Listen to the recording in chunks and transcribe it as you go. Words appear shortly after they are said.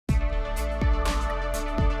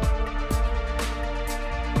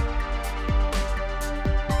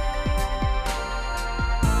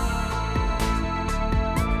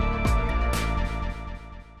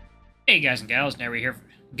Hey guys and gals, now we're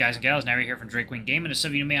here from Drake Wing Gaming. To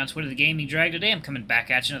some of you know me on Twitter, the Gaming Drag. Today I'm coming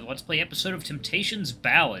back at you with a Let's Play episode of Temptation's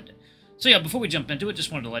Ballad. So yeah, before we jump into it,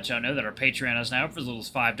 just wanted to let y'all know that our Patreon is now up for as little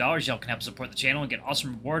as $5. Y'all can help support the channel and get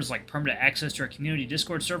awesome rewards like permanent access to our community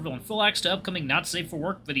Discord server and full access to upcoming Not Safe for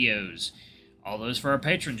Work videos. All those for our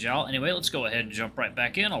patrons, y'all. Anyway, let's go ahead and jump right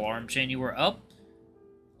back in. Alarm chain, you were up.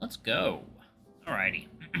 Let's go. Alrighty.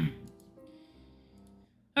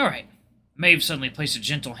 Alright. Maeve suddenly placed a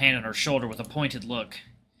gentle hand on her shoulder with a pointed look.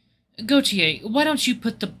 Gautier, why don't you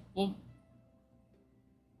put the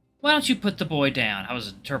boy down? I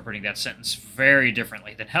was interpreting that sentence very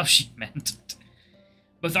differently than how she meant it.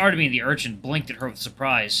 Both Artemy and the urchin blinked at her with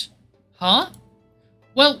surprise. Huh?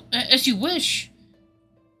 Well, as you wish.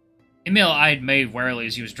 Emil eyed Maeve warily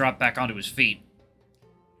as he was dropped back onto his feet.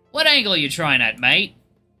 What angle are you trying at, mate?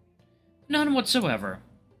 None whatsoever.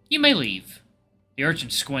 You may leave. The urchin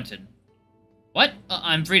squinted. What?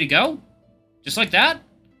 I'm free to go? Just like that?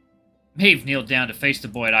 Maeve kneeled down to face the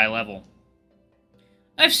boy at eye level.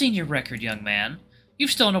 I've seen your record, young man.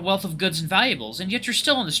 You've stolen a wealth of goods and valuables, and yet you're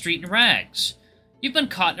still on the street in rags. You've been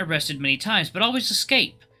caught and arrested many times, but always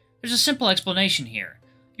escape. There's a simple explanation here.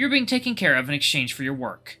 You're being taken care of in exchange for your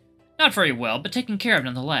work. Not very well, but taken care of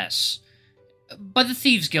nonetheless. By the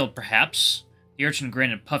Thieves' Guild, perhaps? The urchin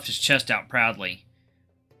grinned and puffed his chest out proudly.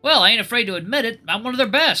 Well, I ain't afraid to admit it. I'm one of their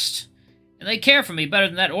best. And they care for me better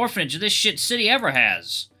than that orphanage this shit city ever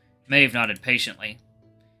has. Maeve nodded patiently.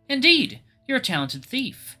 Indeed, you're a talented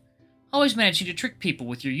thief. Always managing to trick people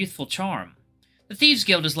with your youthful charm. The Thieves'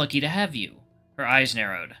 Guild is lucky to have you. Her eyes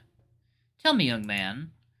narrowed. Tell me, young man,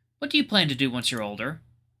 what do you plan to do once you're older?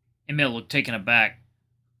 Emil looked taken aback.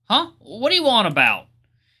 Huh? What do you want about?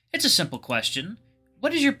 It's a simple question.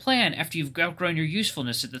 What is your plan after you've outgrown your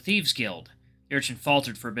usefulness at the Thieves' Guild? The urchin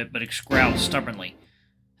faltered for a bit, but growled stubbornly.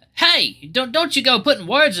 Hey, don't you go putting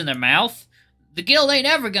words in their mouth. The guild ain't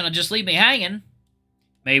ever gonna just leave me hanging.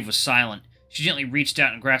 Maeve was silent. She gently reached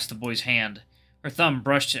out and grasped the boy's hand. Her thumb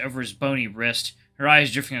brushed over his bony wrist, her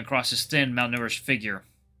eyes drifting across his thin, malnourished figure.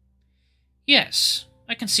 Yes,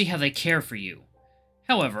 I can see how they care for you.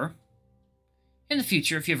 However, in the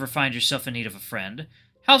future, if you ever find yourself in need of a friend,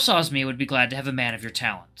 House Osmia would be glad to have a man of your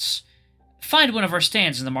talents. Find one of our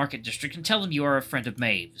stands in the market district and tell them you are a friend of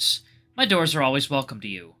Maeve's. My doors are always welcome to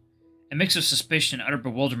you. A mix of suspicion and utter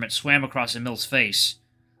bewilderment swam across Emil's face.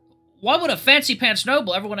 Why would a fancy-pants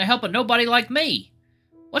noble ever want to help a nobody like me?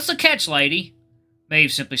 What's the catch, lady?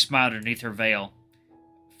 Maeve simply smiled underneath her veil.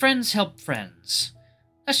 Friends help friends.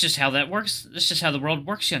 That's just how that works. That's just how the world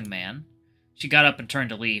works, young man. She got up and turned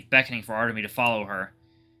to leave, beckoning for Artemy to follow her.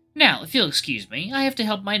 Now, if you'll excuse me, I have to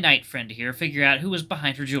help my knight friend here figure out who was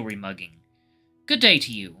behind her jewelry mugging. Good day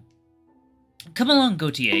to you. Come along,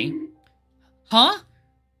 Gautier. Huh?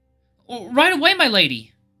 Right away, my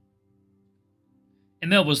lady.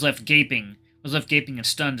 Emil was left gaping and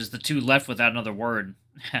stunned as the two left without another word.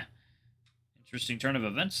 Interesting turn of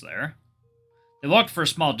events there. They walked for a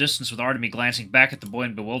small distance with Artemy glancing back at the boy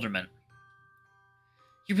in bewilderment.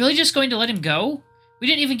 You're really just going to let him go? We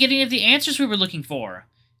didn't even get any of the answers we were looking for.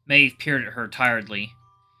 Maeve peered at her tiredly.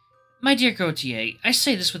 My dear Gautier, I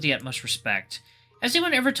say this with the utmost respect. Has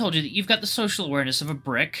anyone ever told you that you've got the social awareness of a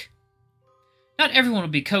brick? Not everyone will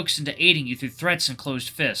be coaxed into aiding you through threats and closed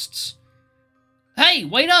fists. Hey,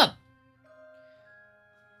 wait up!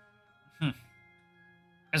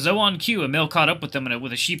 As though on cue, Emil caught up with them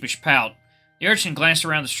with a sheepish pout. The urchin glanced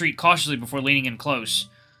around the street cautiously before leaning in close.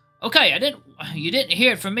 Okay, you didn't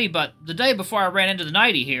hear it from me, but the day before I ran into the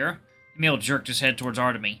knighty here, Emil jerked his head towards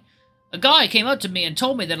Artemy. A guy came up to me and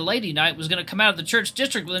told me that a lady knight was going to come out of the church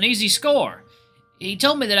district with an easy score. He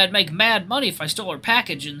told me that I'd make mad money if I stole her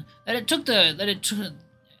package, and that it took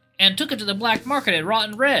it to the black market at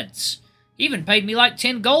Rotten Reds. He even paid me like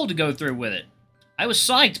 10 gold to go through with it. I was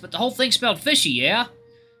psyched, but the whole thing smelled fishy, yeah?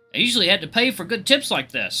 I usually had to pay for good tips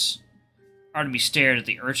like this. Artemy stared at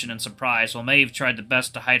the urchin in surprise, while Maeve tried the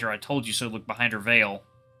best to hide her I-told-you-so look behind her veil.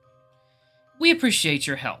 We appreciate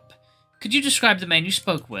your help. Could you describe the man you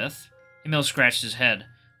spoke with? Emil scratched his head.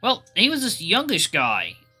 Well, he was this youngish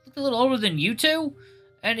guy. A little older than you two,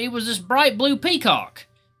 and he was this bright blue peacock.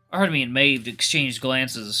 Artemy and Maeve exchanged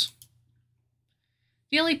glances.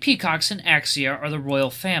 The only peacocks in Axia are the royal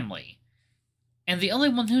family, and the only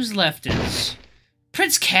one who's left is...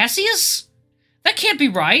 Prince Cassius? That can't be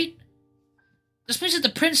right! This means that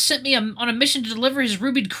the prince sent me on a mission to deliver his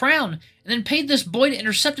rubied crown, and then paid this boy to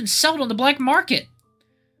intercept and sell it on the black market.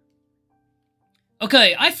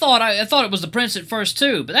 Okay, I thought it was the prince at first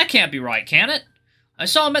too, but that can't be right, can it? I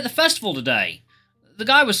saw him at the festival today. The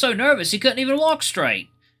guy was so nervous he couldn't even walk straight.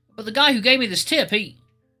 But the guy who gave me this tip, he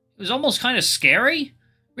was almost kind of scary.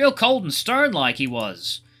 Real cold and stern-like he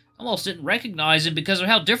was. Almost didn't recognize him because of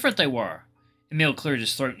how different they were. Emil cleared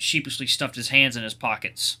his throat and sheepishly stuffed his hands in his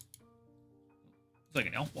pockets.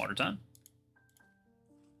 Fucking hell, water time.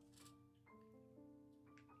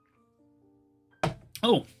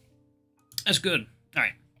 Oh, that's good.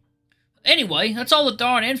 Alright. Anyway, that's all the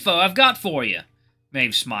darn info I've got for you.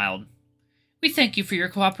 Maeve smiled. We thank you for your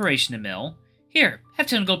cooperation, Emil. Here, have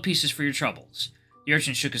 10 gold pieces for your troubles. The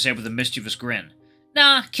urchin shook his head with a mischievous grin.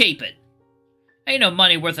 Nah, keep it. Ain't no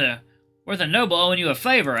money worth a noble owing you a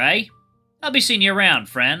favor, eh? I'll be seeing you around,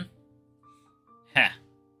 friend. Ha.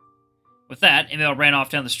 With that, Emil ran off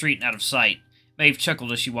down the street and out of sight. Maeve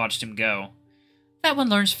chuckled as she watched him go. That one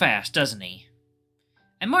learns fast, doesn't he?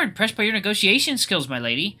 I'm more impressed by your negotiation skills, my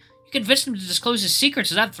lady. You convinced him to disclose his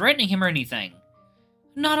secrets without threatening him or anything.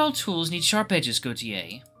 Not all tools need sharp edges,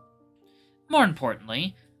 Gautier. More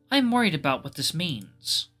importantly, I'm worried about what this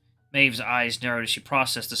means. Maeve's eyes narrowed as she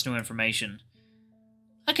processed this new information.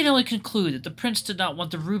 I can only conclude that the prince did not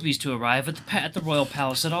want the rubies to arrive at the royal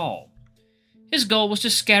palace at all. His goal was to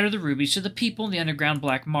scatter the rubies to the people in the underground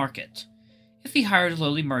black market. If he hired a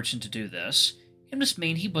lowly merchant to do this, it must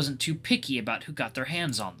mean he wasn't too picky about who got their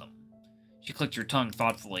hands on them. She clicked her tongue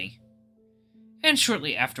thoughtfully. And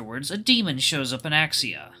shortly afterwards, a demon shows up in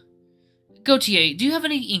Axia. Gautier, do you have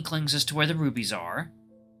any inklings as to where the rubies are?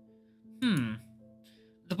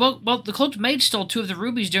 The cloaked maid stole 2 of the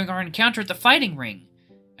rubies during our encounter at the fighting ring.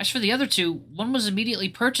 As for the other 2, one was immediately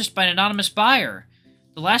purchased by an anonymous buyer.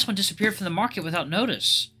 The last one disappeared from the market without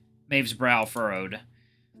notice. Maeve's brow furrowed.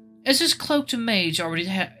 If this cloaked mage already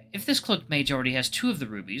has 2 of the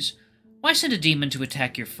rubies, why send a demon to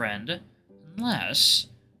attack your friend? Unless...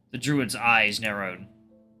 The druid's eyes narrowed.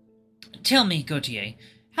 Tell me, Gautier,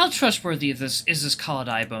 how trustworthy is this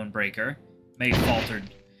Khalidai Bonebreaker? Maeve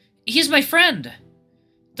faltered. He is my friend!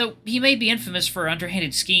 Though he may be infamous for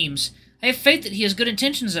underhanded schemes, I have faith that he has good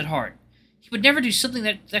intentions at heart. He would never do something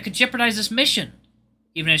that could jeopardize this mission.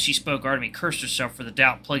 Even as she spoke, Artemy cursed herself for the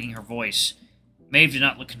doubt plaguing her voice. Maeve did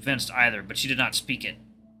not look convinced either, but she did not speak it.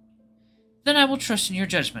 Then I will trust in your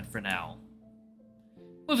judgment for now.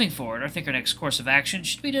 Moving forward, I think our next course of action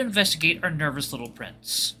should be to investigate our nervous little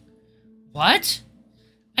prince. What?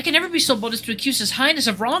 I can never be so bold as to accuse His Highness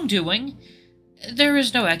of wrongdoing. There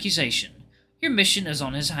is no accusation. Your mission is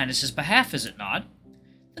on His Highness's behalf, is it not?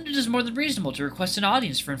 Then it is more than reasonable to request an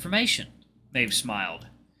audience for information. Maeve smiled.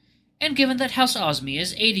 And given that House Osmia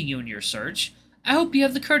is aiding you in your search, I hope you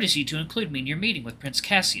have the courtesy to include me in your meeting with Prince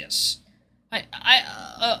Cassius.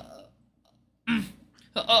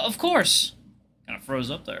 Of course. Kind of froze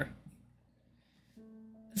up there.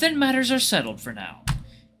 Then matters are settled for now.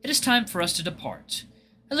 It is time for us to depart.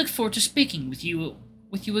 I look forward to speaking with you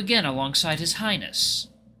again alongside His Highness.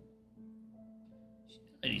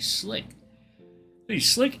 Lady's slick. Lady's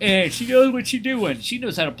slick, and she knows what she's doing. She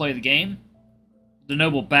knows how to play the game. The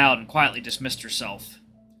noble bowed and quietly dismissed herself.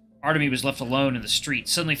 Artemy was left alone in the street,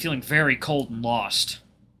 suddenly feeling very cold and lost.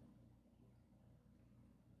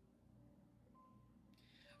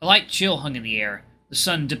 A light chill hung in the air, the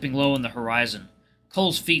sun dipping low on the horizon.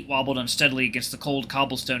 Cole's feet wobbled unsteadily against the cold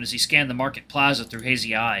cobblestone as he scanned the market plaza through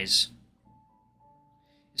hazy eyes.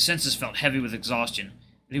 His senses felt heavy with exhaustion,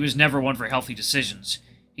 but he was never one for healthy decisions.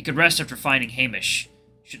 He could rest after finding Hamish.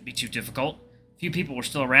 Shouldn't be too difficult. Few people were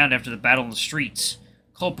still around after the battle in the streets.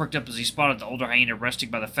 Cole perked up as he spotted the older hyena resting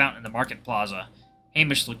by the fountain in the market plaza.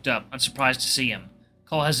 Hamish looked up, unsurprised to see him.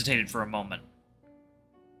 Cole hesitated for a moment.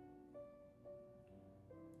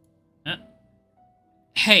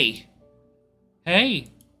 Hey. Hey.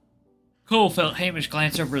 Cole felt Hamish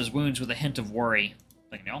glance over his wounds with a hint of worry.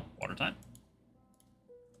 Like, no, water time.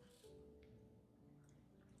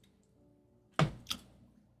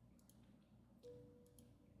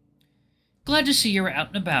 Glad to see you're out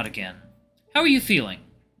and about again. How are you feeling?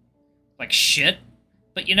 Like shit,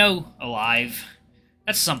 but you know, alive.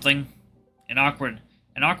 That's something. An awkward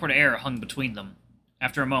air hung between them.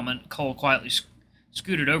 After a moment, Cole quietly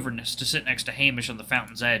scooted over to sit next to Hamish on the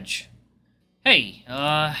fountain's edge. Hey,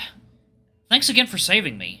 thanks again for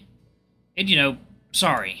saving me. And, you know,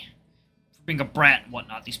 sorry. For being a brat and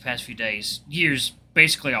whatnot these past few days. Years,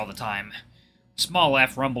 basically all the time. A small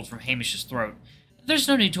laugh rumbled from Hamish's throat. There's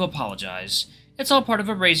no need to apologize. It's all part of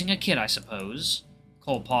raising a kid, I suppose.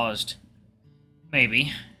 Cole paused.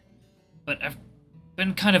 Maybe. But I've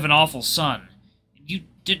been kind of an awful son. You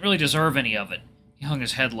didn't really deserve any of it. He hung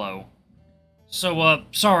his head low. So,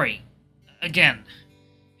 sorry. Again.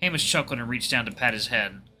 Hamish chuckled and reached down to pat his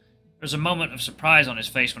head. There was a moment of surprise on his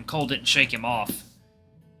face when Cole didn't shake him off.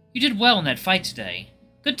 You did well in that fight today.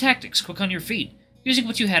 Good tactics, quick on your feet, using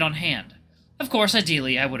what you had on hand. Of course,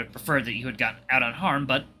 ideally, I would have preferred that you had gotten out unharmed,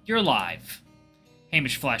 but you're alive.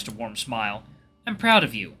 Hamish flashed a warm smile. I'm proud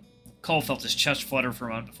of you. Cole felt his chest flutter for a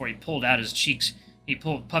moment before he puffed out his cheeks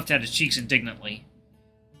indignantly.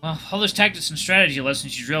 Well, all those tactics and strategy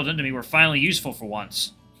lessons you drilled into me were finally useful for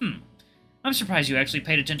once. I'm surprised you actually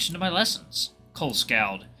paid attention to my lessons. Cole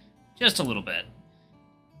scowled. Just a little bit.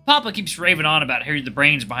 Papa keeps raving on about Harry the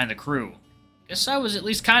brains behind the crew. Guess I was at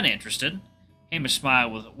least kinda interested. Hamish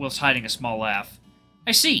smiled whilst hiding a small laugh.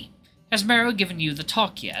 I see. Has Marrow given you the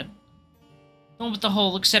talk yet? The one with the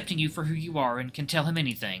whole accepting you for who you are and can tell him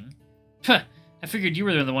anything. Puh, I figured you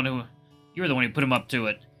were the one who put him up to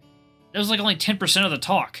it. That was like only 10% of the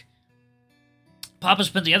talk. Papa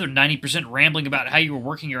spent the other 90% rambling about how you were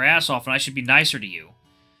working your ass off and I should be nicer to you.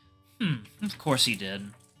 Of course he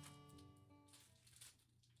did.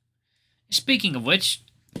 Speaking of which,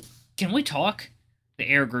 can we talk? The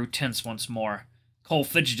air grew tense once more. Cole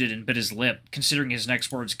fidgeted and bit his lip, considering his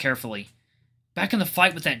next words carefully. Back in the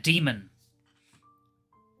fight with that demon.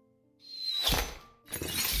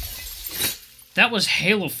 That was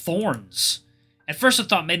Hail of Thorns. At first I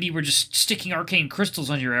thought maybe you were just sticking arcane crystals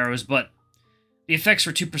on your arrows, but the effects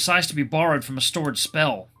were too precise to be borrowed from a stored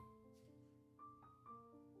spell.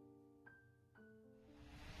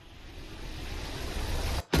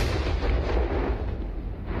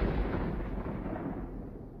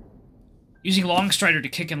 Using Longstrider to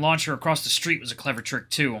kick and launch her across the street was a clever trick,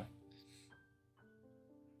 too.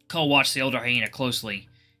 Cole watched the elder hyena closely.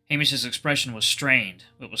 Hamish's expression was strained,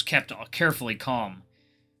 but was kept carefully calm.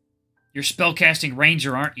 You're spellcasting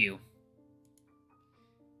ranger, aren't you?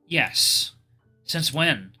 Yes. Since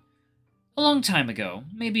when? A long time ago.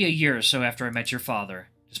 Maybe a year or so after I met your father.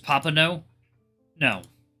 Does Papa know? No.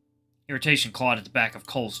 Irritation clawed at the back of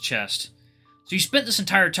Cole's chest. So you spent this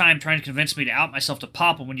entire time trying to convince me to out myself to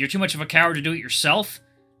Papa when you're too much of a coward to do it yourself?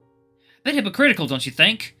 A bit hypocritical, don't you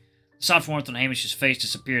think? The soft warmth on Hamish's face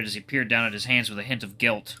disappeared as he peered down at his hands with a hint of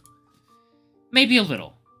guilt. Maybe a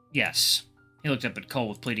little. Yes. He looked up at Cole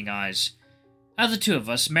with pleading eyes. Out of the two of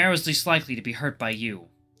us, Marrow's least likely to be hurt by you.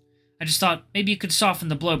 I just thought maybe you could soften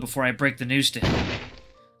the blow before I break the news to him.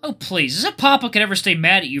 Oh, please, as if Papa could ever stay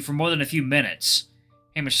mad at you for more than a few minutes.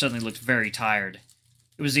 Hamish suddenly looked very tired.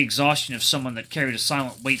 It was the exhaustion of someone that carried a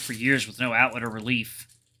silent weight for years with no outlet or relief.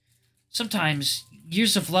 Sometimes,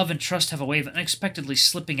 years of love and trust have a way of unexpectedly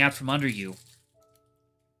slipping out from under you.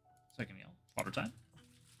 Second meal. Water time.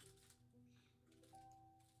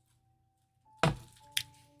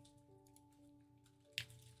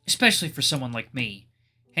 Especially for someone like me.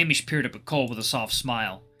 Hamish peered up at Cole with a soft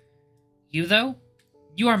smile. You, though?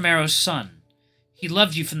 You are Marrow's son. He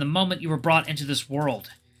loved you from the moment you were brought into this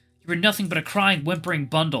world. You were nothing but a crying, whimpering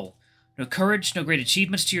bundle. No courage, no great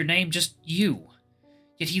achievements to your name, just you.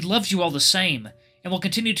 Yet he loves you all the same, and will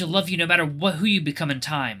continue to love you no matter who you become in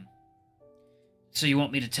time. So you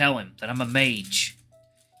want me to tell him that I'm a mage.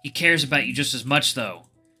 He cares about you just as much, though.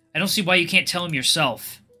 I don't see why you can't tell him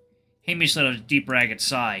yourself. Hamish let out a deep, ragged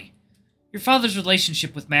sigh. Your father's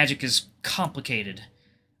relationship with magic is complicated.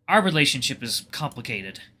 Our relationship is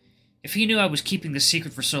complicated. If he knew I was keeping this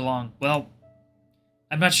secret for so long, well,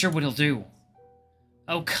 I'm not sure what he'll do.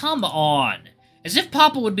 Oh, come on! As if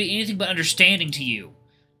Papa would be anything but understanding to you.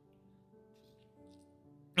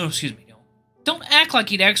 Oh, excuse me, no. Don't act like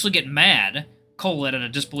he'd actually get mad. Cole let out a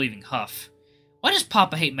disbelieving huff. Why does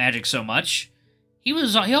Papa hate magic so much? He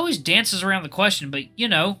always dances around the question, but you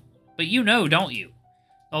know, don't you?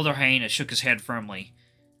 Elder Hyena shook his head firmly.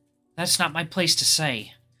 That's not my place to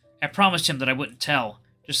say. I promised him that I wouldn't tell,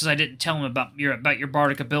 just as I didn't tell him about your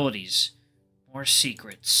bardic abilities. More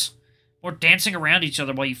secrets. More dancing around each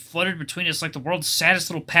other while you fluttered between us like the world's saddest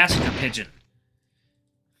little passenger pigeon.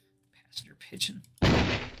 Passenger pigeon?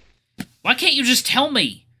 Why can't you just tell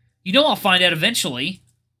me? You know I'll find out eventually.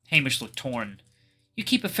 Hamish looked torn. You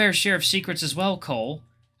keep a fair share of secrets as well, Cole.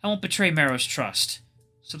 I won't betray Marrow's trust.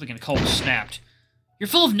 Something in Cole snapped. You're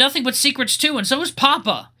full of nothing but secrets too, and so is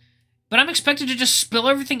Papa. But I'm expected to just spill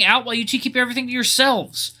everything out while you two keep everything to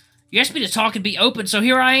yourselves. You asked me to talk and be open, so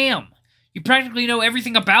here I am. You practically know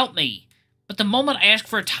everything about me. But the moment I ask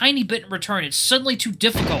for a tiny bit in return, it's suddenly too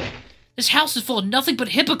difficult. This house is full of nothing but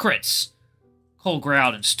hypocrites. Cole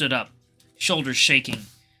growled and stood up, shoulders shaking.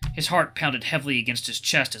 His heart pounded heavily against his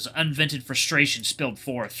chest as unvented frustration spilled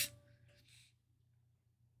forth.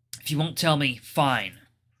 If you won't tell me, fine.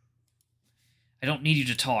 I don't need you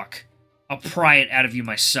to talk. I'll pry it out of you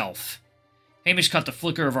myself. Hamish caught the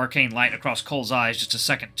flicker of arcane light across Cole's eyes just a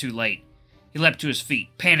second too late. He leapt to his feet,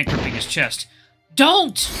 panic gripping his chest.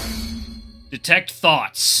 Don't! Detect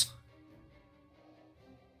thoughts.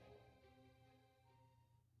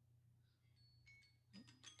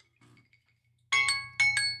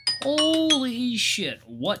 Holy shit.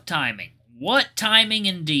 What timing. What timing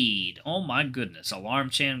indeed. Oh my goodness. Alarm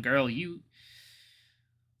Chan girl, you...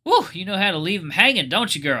 Whew, you know how to leave them hanging,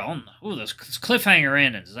 don't you, girl? Ooh, those cliffhanger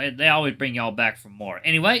endings. They always bring y'all back for more.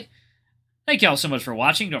 Anyway, thank y'all so much for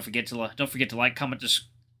watching. Don't forget to like, comment, don't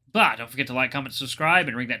forget to like, comment, subscribe,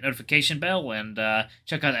 and ring that notification bell, and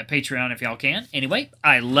check out that Patreon if y'all can. Anyway,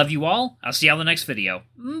 I love you all. I'll see y'all in the next video.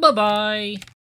 Bye-bye.